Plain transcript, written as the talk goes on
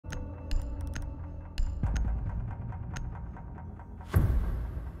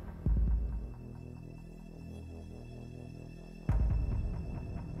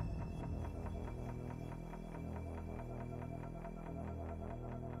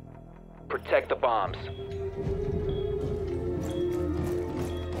Protect the bombs.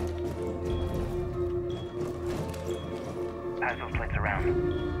 Pass those plates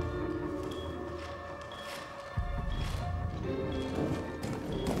around.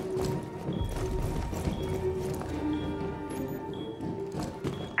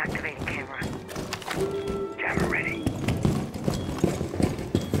 Activating camera. Jammer ready.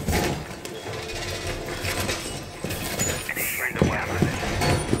 Initiating the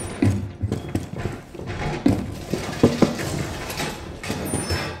jammer.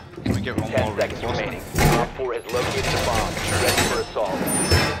 Can we get one 10 more seconds reinforcement? remaining. Op 4 has located the bomb. Ready for assault.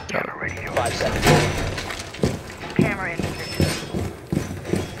 Jammer ready. 5 seconds. Camera in position.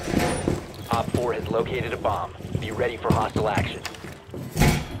 Op 4 has located a bomb. Be ready for hostile action.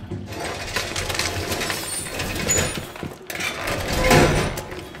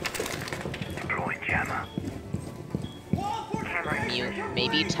 Deploying jammer. Camera in You position.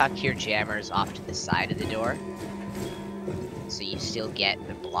 maybe tuck your jammers off to the side of the door, so you still get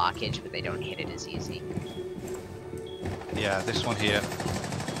the blockage, but they don't hit it as easy. Yeah, this one here.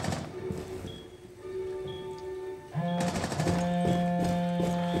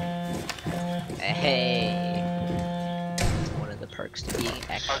 Hey, it's one of the perks to being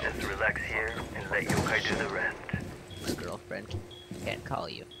I'll extra. just relax here and let you guys do the rest. His girlfriend can't call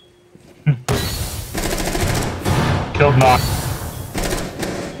you. Killed Knock.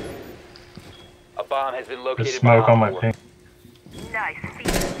 A bomb has been There's located smoke by on my Op 4. ping. Nice feed.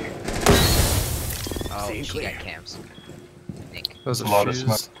 Oh, See, she clear. got cams. I think. There's a A lot of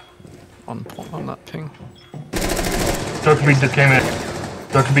fuse on that ping. Dokkaebi just came in.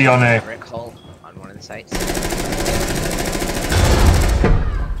 Dokkaebi on A. Brick hole on one of the sites.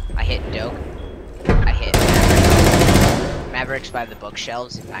 I hit Doke. I hit Maverick's by the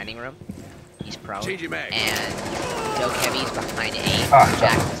bookshelves in dining room. He's prone. Change your mag. And Doke Heavy's behind A. Ah,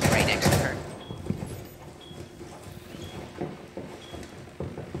 Jack is right next to her.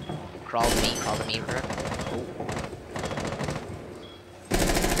 Crawl to me for her. Oh.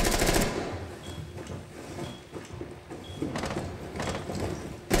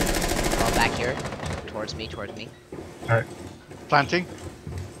 Crawl back here. Towards me. Alright. Planting.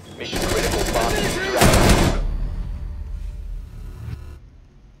 Mission critical bomb diffuser active.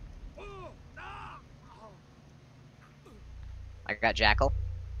 I got Jackal.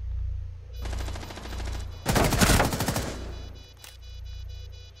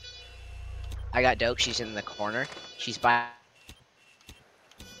 I got Doke, she's in the corner. She's by...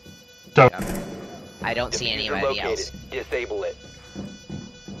 Dope. I don't see Diffuser anybody located. else. Disable it.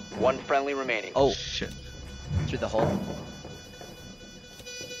 One friendly remaining. Oh, Shit. through the hole.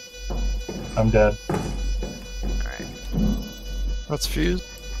 I'm dead. Alright. That's fused.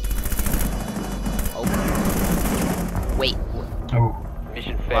 Oh. Wait. Oh.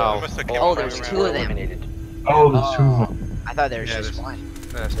 Mission Wow. failed. Must have All kept friendly two were of them. eliminated. Oh, there's two of them. I thought there was Yeah, just there's- one.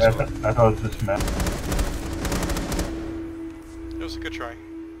 There's Yeah, I two. thought it was this map. It was a good try.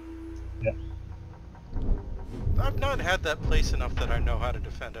 Yeah. I've not had that place enough that I know how to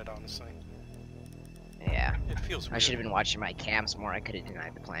defend it, honestly. Yeah. It feels weird. I should have been watching my cams more. I could have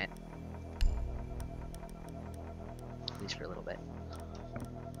denied the plant. At least for a little bit.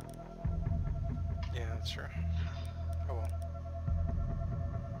 Yeah, that's true. Oh well.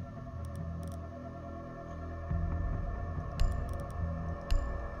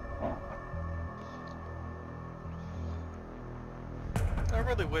 I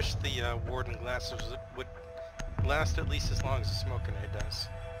really wish the warden glasses would last at least as long as the smoke grenade does.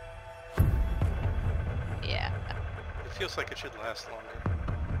 Yeah. It feels like it should last longer.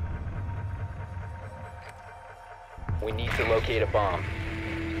 We need to locate a bomb.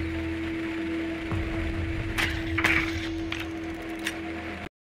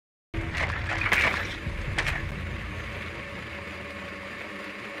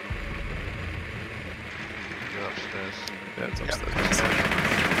 Go upstairs. Yeah, it's upstairs.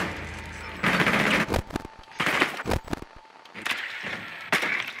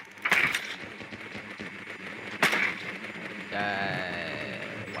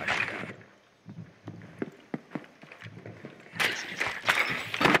 Watch it out.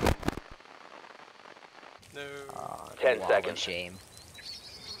 10 wall seconds. of shame.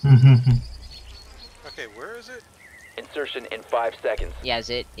 Okay, where is it? Insertion in 5 seconds. Yeah, is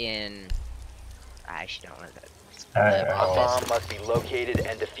it in... I actually don't know that. A Office. bomb must be located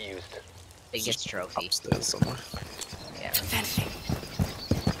and defused. I think it's trophy. Upstairs somewhere. Yeah.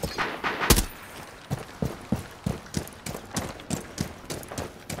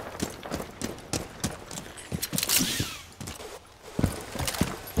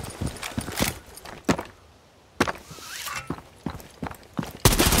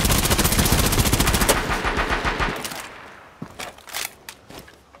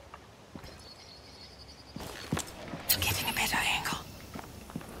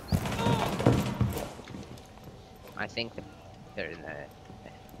 think they're in the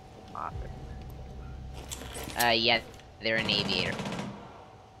office. Yeah, they're an aviator.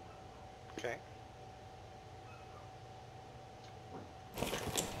 Okay.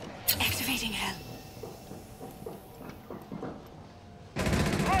 Activating hell.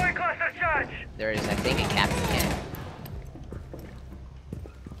 Forward cluster charge. There is, I think, a captain cannon.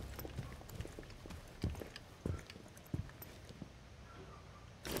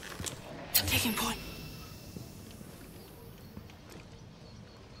 Taking point.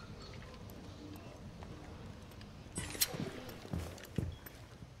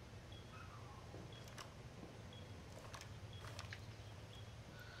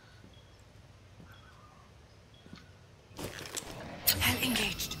 Hell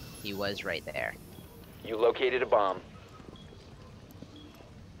engaged. He was right there. You located a bomb.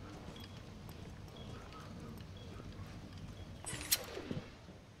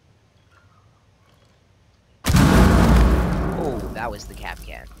 Oh, that was the cap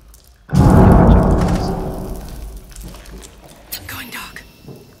can. Going dark.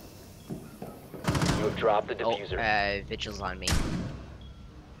 You have dropped the Oh, diffuser. Vigil's on me.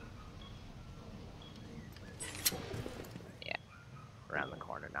 Yeah, around the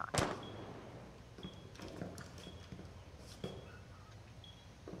corner now.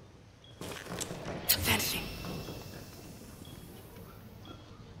 Vanishing.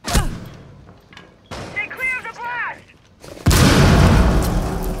 Stay clear of the blast!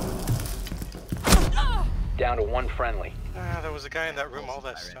 Down to one friendly. Ah, there was a guy in that room all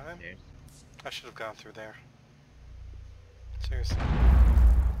that Right time. there. I should have gone through there. Seriously.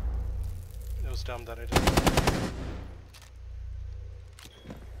 It was dumb that I didn't.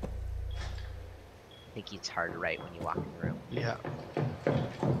 I think it's hard to write when you walk in the room. Yeah.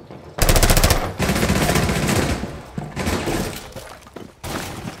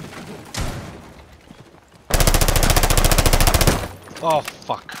 Oh,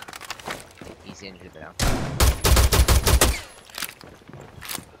 fuck. He's injured now.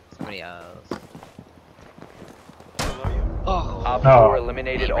 Somebody else. Below you. Oh. Op No. 4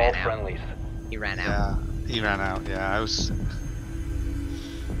 eliminated He all ran out. friendlies. He ran out. Yeah, he ran out. Yeah, I was.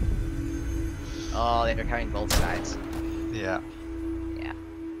 Oh, they're covering both sides. Yeah. Yeah.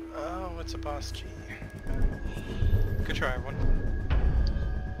 Oh, it's a boss G. Good try, everyone.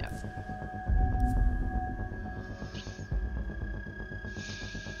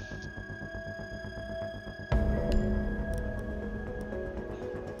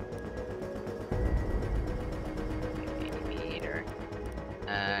 Aviator.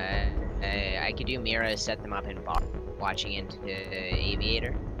 I could do Mira, set them up in watching into Aviator,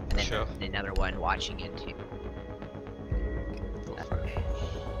 and then Sure. another one watching into. Go for it.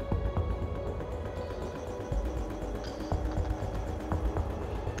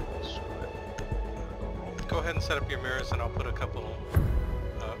 Go ahead and set up your mirrors, and I'll put a couple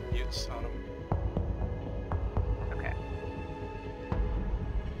mutes on them. Okay.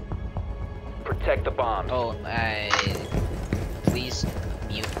 Protect the bombs. Oh, please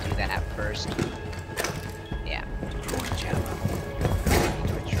mute do that first. Yeah. Chat.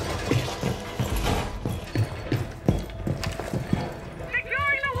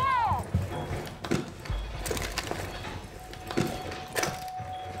 Securing the wall!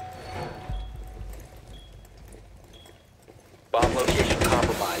 Bomb location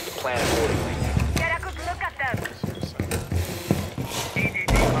compromised. Plan accordingly. Get a good look at them. Seriously.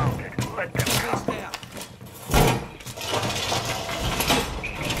 TDM mounted. Let them come.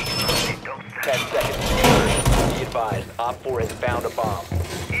 10 seconds. to insertion. Be advised. Op 4 has found a bomb.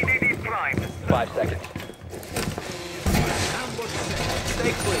 EDD primed. 5 seconds.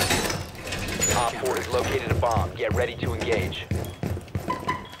 Stay clear. Op 4 has located a bomb. Get ready to engage.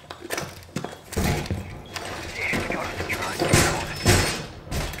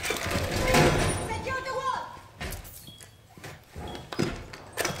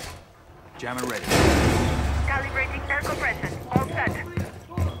 Jammer ready. Calibrating air compression. All set.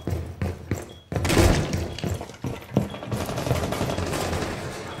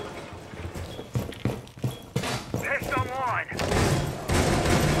 Pistol one.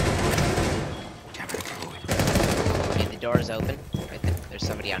 Jammer deployed. Okay, the door is open. Right there. There's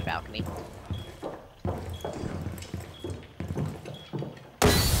somebody on balcony.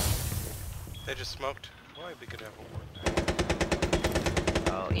 They just smoked. Well, it'd be good to have a ward.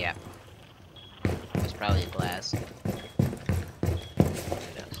 Oh yeah. There's probably a glass. Who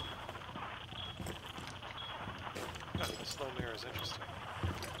knows? Oh, the slow mirror is interesting.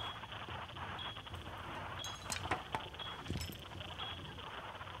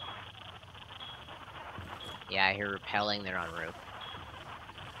 Yeah, I hear repelling. They're on roof.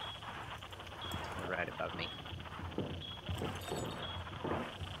 They're right above me.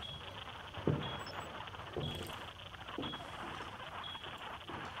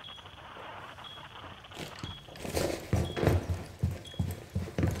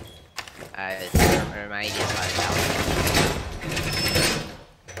 My idea's about it out.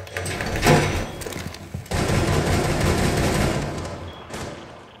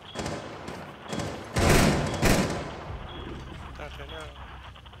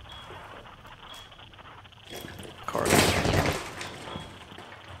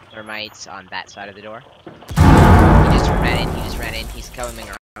 Thermites on that side of the door. He just ran in. He's coming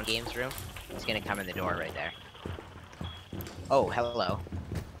around games room. He's gonna come in the door right there. Oh, hello.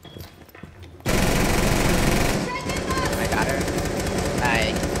 I got her.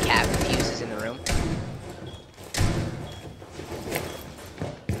 Cat Fuse is in the room.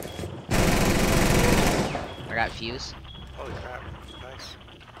 I got Fuse. Holy crap. Nice.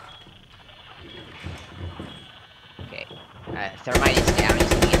 Okay. Thermite is down. He's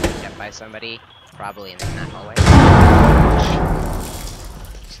gonna get picked up by somebody. Probably in that hallway.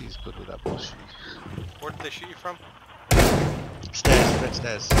 He's good with that bullshit. Where did they shoot you from? Stairs, red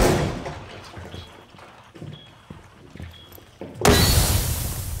stairs.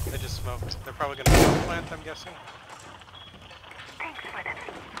 They just smoked. They're probably gonna smoke plant, I'm guessing.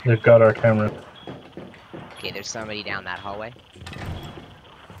 They've got our camera. Okay, there's somebody down that hallway.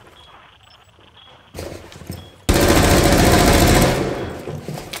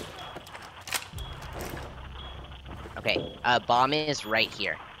 Okay, bomb is right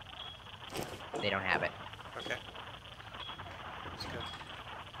here. They don't have it. Okay. That's good.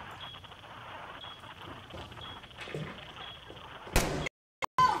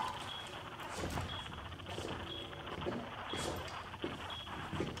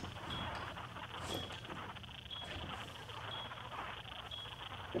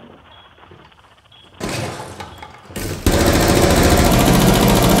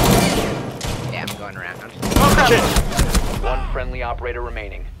 Yeah, I'm going around. One friendly operator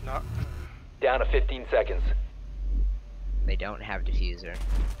remaining. Not. Down to 15 seconds. They don't have diffuser.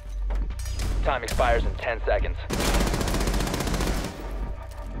 Time expires in 10 seconds.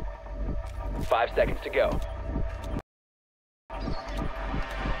 5 seconds to go.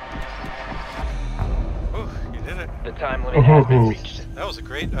 Ooh, you did it. The time limit has been Ooh. reached. That was a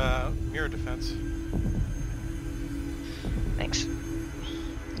great mirror defense. Thanks.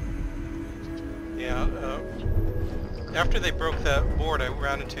 Yeah, after they broke that board, I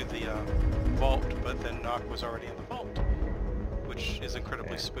ran into the vault, but then Knock was already in the vault, which is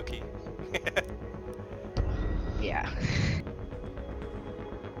incredibly spooky. Yeah.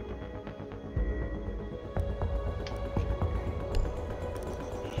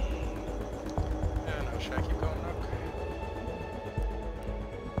 Yeah, no, should I keep going, Knock?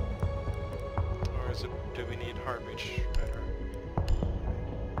 Or is it, do we need hard reach better?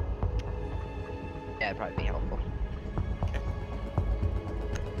 Yeah, it'd probably be helpful. Okay.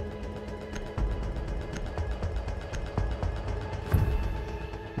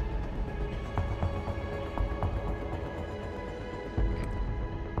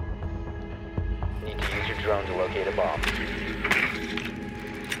 Need to use your drone to locate a bomb.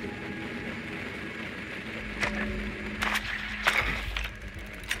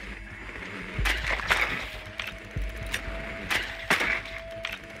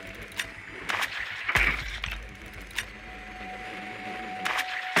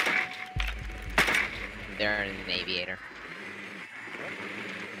 They're in an aviator.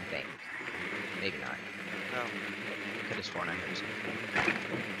 I think. Maybe not. No. Could have sworn I heard something.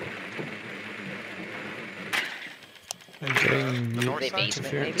 I'm getting the north They side?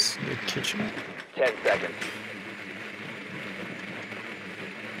 basement, maybe? interference in the kitchen. 10 seconds.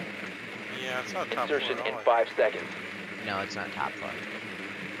 Yeah, it's not top floor Insertion at in all. 5 seconds. No, it's not top floor.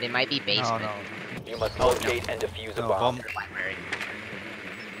 They might be basement. No, You must Oh, locate and defuse a no. bomb. Bomb. Or library.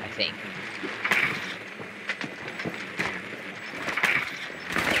 I think.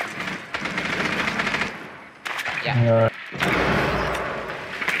 Yeah.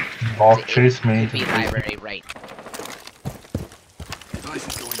 Bulk chase me. Could be library right. Device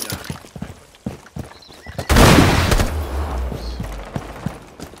is going down.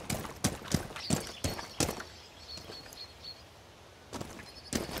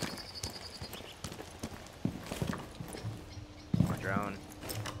 More drone.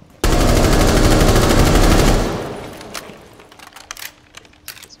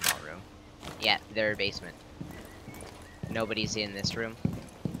 Small room. Yeah, they're basement. Nobody's in this room.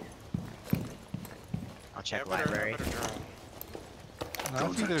 I'll check Yeah, better- library. better drone. I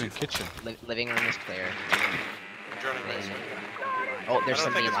don't think they're in kitchen. Living room is clear. Drone in basement. Oh, there's I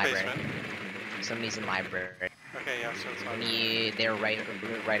don't somebody think in it's library. basement. Somebody's in library. Okay, yeah, so it's on. They're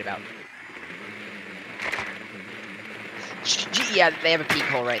right about. Yeah, they have a peek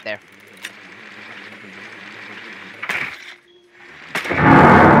hole right there.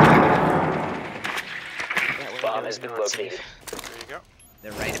 That Bomb window has is been not located. safe. There you go.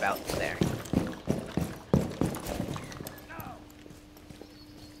 They're right about there.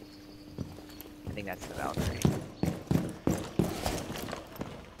 I think that's the Valkyrie.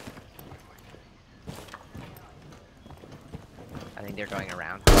 I think they're going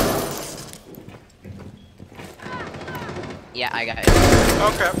around. Yeah, I got it.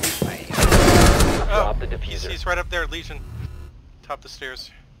 Oh crap! Right. Drop the He's diffuser. right up there, Legion. Top the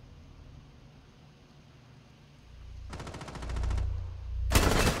stairs.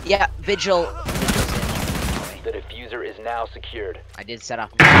 Yeah, Vigil. The diffuser is now secured. I did set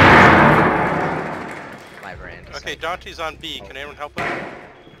off my brand. Okay, Dante's on B. Can anyone help him?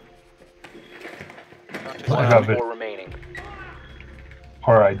 Dante's I on got B. Vigil. 4 remaining.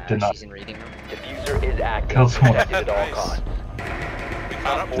 Or I did not She's in reading room. Diffuser is active. kill someone. Protected at all Nice. costs. We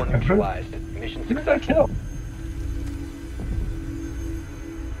caught Op up 4 to them. neutralized. Mission Who did I successful. kill?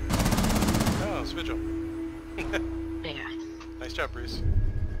 Oh, it's Vigil. Yeah. Nice job, Bruce.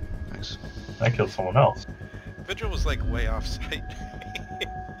 Thanks. I killed someone else. Vigil was like way off site.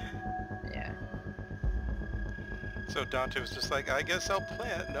 Yeah. So Dante was just like, I guess I'll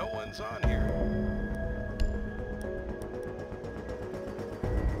plant. No one's on here.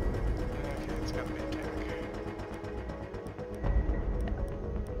 Okay, it's gotta be a tank.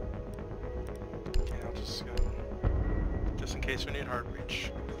 Okay, I'll just go. Just in case we need hard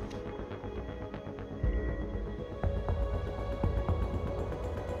reach.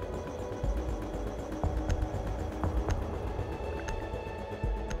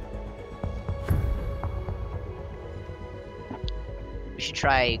 We should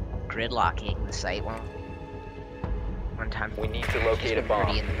try gridlocking the site one time. We need to It's locate a been bomb.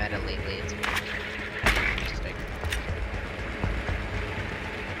 pretty in the meta lately. It's been interesting.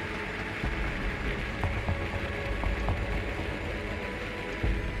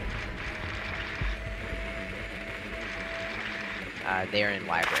 They're in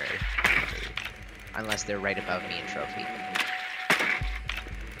library. Unless they're right above me in trophy.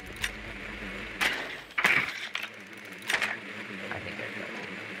 I think they're good.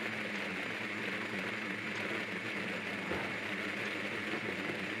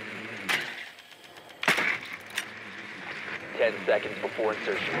 10 seconds before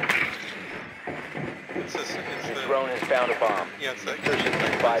insertion. It's The the... drone has found a bomb. Yeah, it's that... Insertion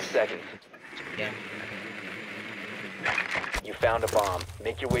in 5 seconds. Yeah. You found a bomb.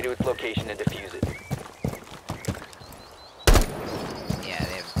 Make your way to its location and defuse it. Yeah,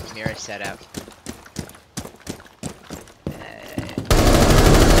 they have mirror set up.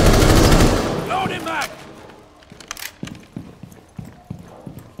 Load him back!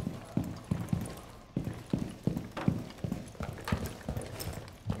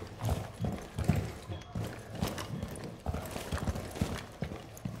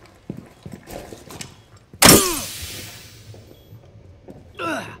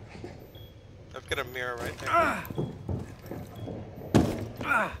 I've got a mirror right there.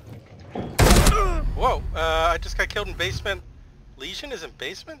 Whoa! I just got killed in basement. Legion is in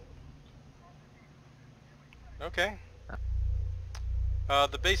basement? Okay.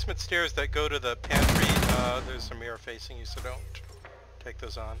 The basement stairs that go to the pantry, there's a mirror facing you, so don't take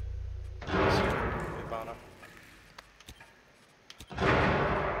those on. Ivana.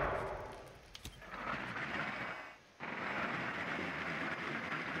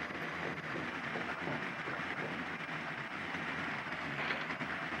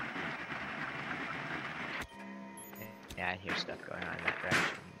 Yeah, I hear stuff going on in that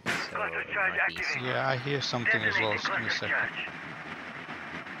direction. So Cluster it charge might be- activated. Yeah, I hear something as well. Detonating Just give me a cluster second. charge.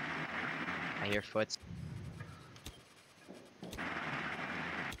 I hear foots.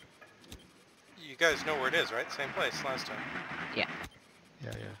 You guys know where it is, right? Same place last time. Yeah,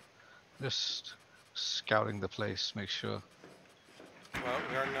 yeah. Just scouting the place, make sure. Well,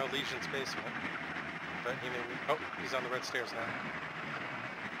 we already know Legion's basement. But he may be... Oh, he's on the red stairs now.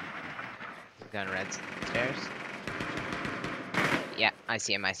 He's going red stairs. Yeah, I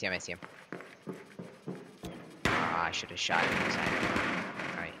see him. I see him. Ah, I should have shot him inside.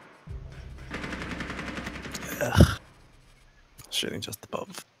 Alright. Shooting just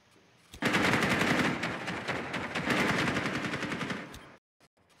above.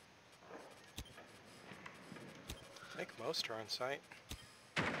 I think most are on site.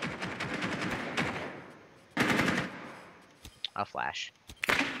 I'll flash.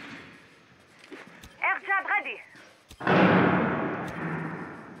 Air jab ready.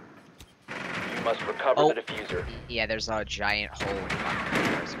 You must recover Oh. the diffuser. Yeah, there's a giant hole in the bottom of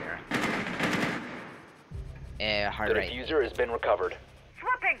the door's mirror. Hard The right. diffuser has been recovered.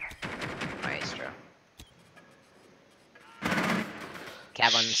 Swapping! Maestro.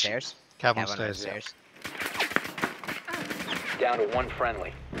 Cav on the stairs. Cab on Cav on the stairs. stairs. Down to one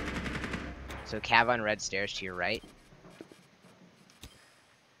friendly. So Cav on red stairs to your right.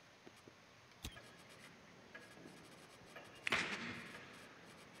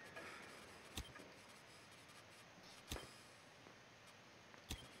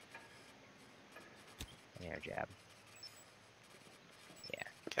 Air jab.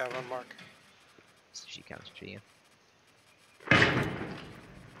 Cav on mark. So she comes to you.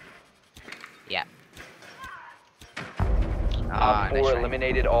 Yeah. Ah, Op nice 4 try.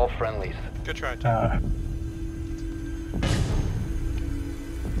 eliminated all friendlies. Good try, Tom.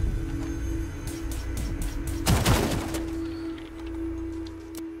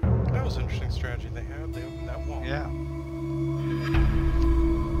 That was an interesting strategy they had. They opened that wall. Yeah.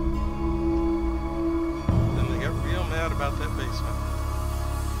 Then they got real mad about that basement.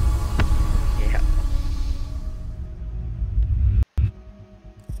 Yeah.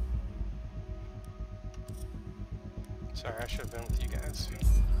 Sorry, I should have been with you guys.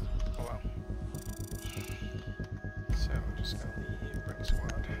 Oh well. So, we're just gonna leave.